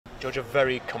George, a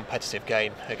very competitive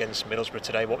game against Middlesbrough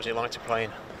today. What was it like to play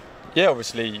in? Yeah,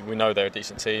 obviously we know they're a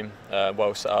decent team,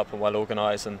 well set up and well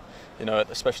organised, and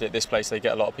especially at this place they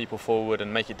get a lot of people forward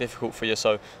and make it difficult for you.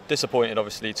 So disappointed,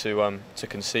 obviously, to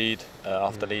concede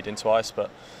after leading twice,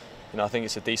 but I think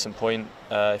it's a decent point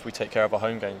if we take care of our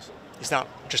home games. Is that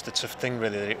just a tough thing,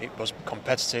 really? It was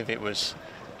competitive, it was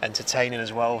entertaining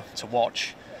as well to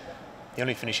watch. The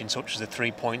only finishing touch was the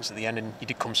 3 points at the end, and you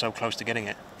did come so close to getting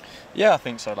it. Yeah, I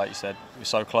think so. Like you said, we're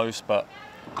so close, but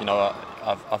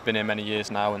I've been here many years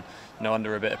now, and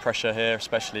under a bit of pressure here,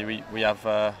 especially we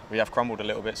have crumbled a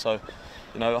little bit. So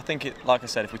I think like I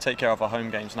said, if we take care of our home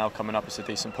games now coming up, it's a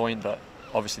decent point. But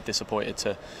obviously disappointed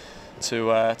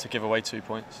to give away 2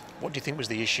 points. What do you think was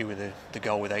the issue with the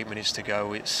goal with 8 minutes to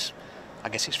go? I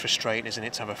guess it's frustrating, isn't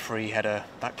it, to have a free header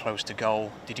that close to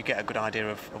goal? Did you get a good idea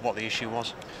of what the issue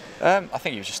was? I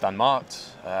think he was just unmarked.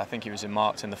 I think he was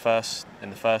unmarked in the first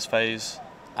phase,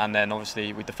 and then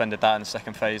obviously we defended that in the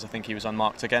second phase. I think he was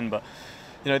unmarked again, but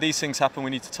these things happen.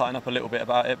 We need to tighten up a little bit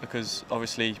about it, because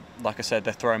obviously, like I said,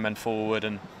 they're throwing men forward,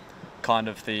 and kind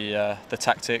of the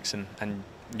tactics and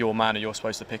your man who you're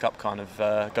supposed to pick up kind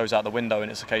of goes out the window,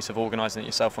 and it's a case of organising it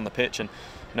yourself on the pitch. And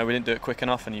we didn't do it quick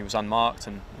enough, and he was unmarked,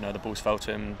 and the balls fell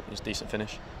to him. It was a decent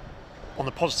finish. On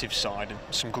the positive side,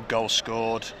 some good goals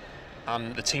scored,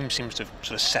 and the team seems to have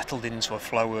sort of settled into a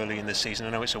flow early in the season. I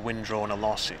know it's a win, draw and a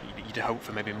loss. You'd hope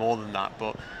for maybe more than that,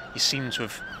 but you seem to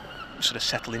have sort of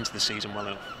settled into the season well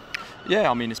enough.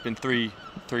 Yeah, I mean, it's been three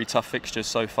tough fixtures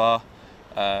so far.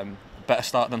 Better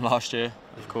start than last year,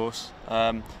 of course,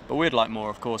 but we'd like more,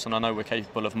 of course, and I know we're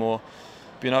capable of more.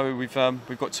 But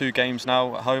we've got 2 games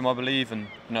now at home, I believe, and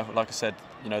like I said,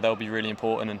 they'll be really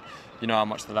important, and how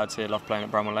much the lads here love playing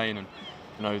at Bramall Lane,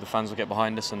 and the fans will get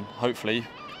behind us, and hopefully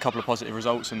a couple of positive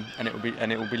results, and it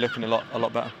will be looking a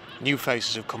lot better. New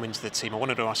faces have come into the team. I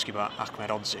wanted to ask you about Ahmed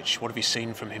Odzic. What have you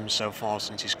seen from him so far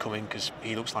since he's come in? Because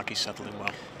he looks like he's settled in well.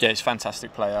 Yeah, he's a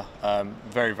fantastic player.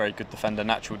 Very, very good defender,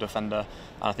 natural defender,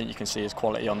 and I think you can see his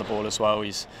quality on the ball as well.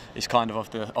 He's kind of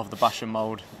of the Basham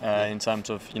mould in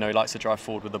terms of he likes to drive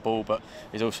forward with the ball, but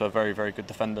he's also a very, very good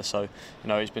defender. So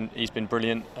he's been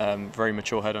brilliant. Very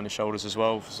mature head on his shoulders as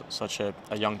well for such a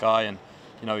young guy, and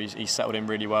he's settled in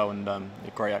really well, and a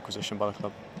great acquisition by the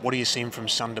club. What are you seeing from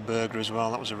Sander Berger as well?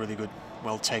 That was a really good,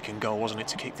 well-taken goal, wasn't it,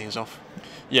 to kick things off?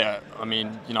 Yeah, I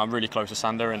mean, I'm really close to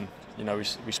Sander, and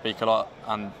we speak a lot,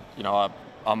 and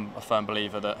I'm a firm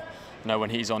believer that when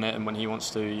he's on it and when he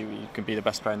wants to, you can be the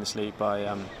best player in this league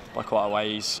by quite a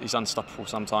way. He's unstoppable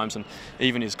sometimes, and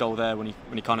even his goal there when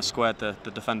he kind of squared the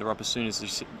defender up as soon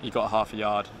as he got half a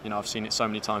yard. I've seen it so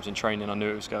many times in training. I knew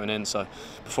it was going in, so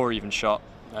before he even shot.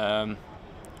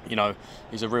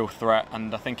 He's a real threat,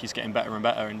 and I think he's getting better and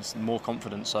better, and he's more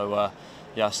confident. So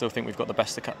yeah, I still think we've got the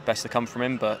best to come from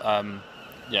him. But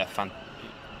yeah,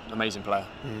 amazing player.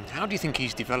 How do you think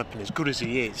he's developing? As good as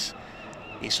he is,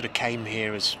 he sort of came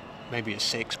here as maybe a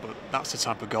 6, but that's the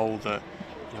type of goal that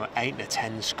 8 or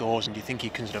 10 scores. And do you think he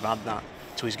can sort of add that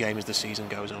to his game as the season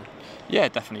goes on? Yeah,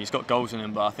 definitely. He's got goals in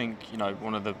him, but I think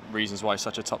one of the reasons why he's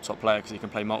such a top player, because he can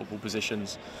play multiple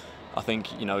positions. I think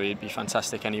he'd be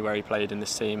fantastic anywhere he played in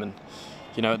this team, and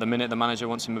at the minute the manager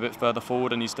wants him a bit further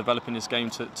forward, and he's developing his game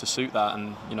to suit that.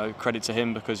 And credit to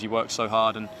him, because he works so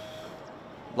hard, and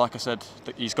like I said,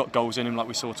 he's got goals in him, like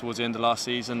we saw towards the end of last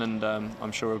season, and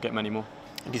I'm sure he'll get many more.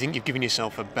 And do you think you've given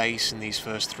yourself a base in these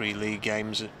first 3 league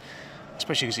games,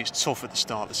 especially because it's tough at the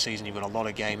start of the season? You've got a lot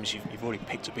of games, you've already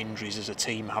picked up injuries as a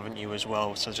team, haven't you, as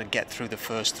well? So to get through the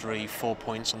first 3-4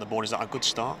 points on the board, is that a good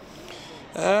start?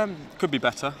 Could be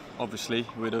better. Obviously,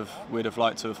 we'd have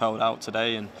liked to have held out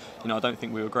today, and I don't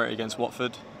think we were great against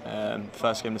Watford.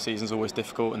 First game of the season is always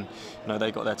difficult, and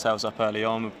they got their tails up early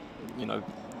on.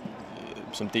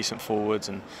 Some decent forwards,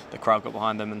 and the crowd got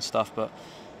behind them and stuff. But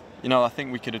I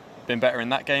think we could have been better in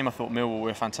that game. I thought Millwall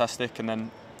were fantastic, and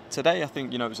then today I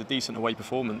think it was a decent away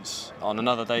performance. On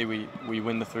another day we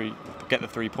get the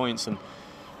 3 points, and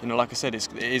like I said, it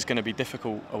is going to be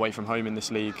difficult away from home in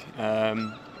this league.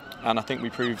 And I think we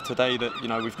proved today that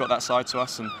we've got that side to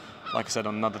us, and like I said,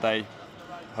 on another day,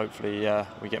 hopefully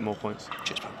we get more points.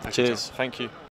 Cheers, man. Cheers. Thank you.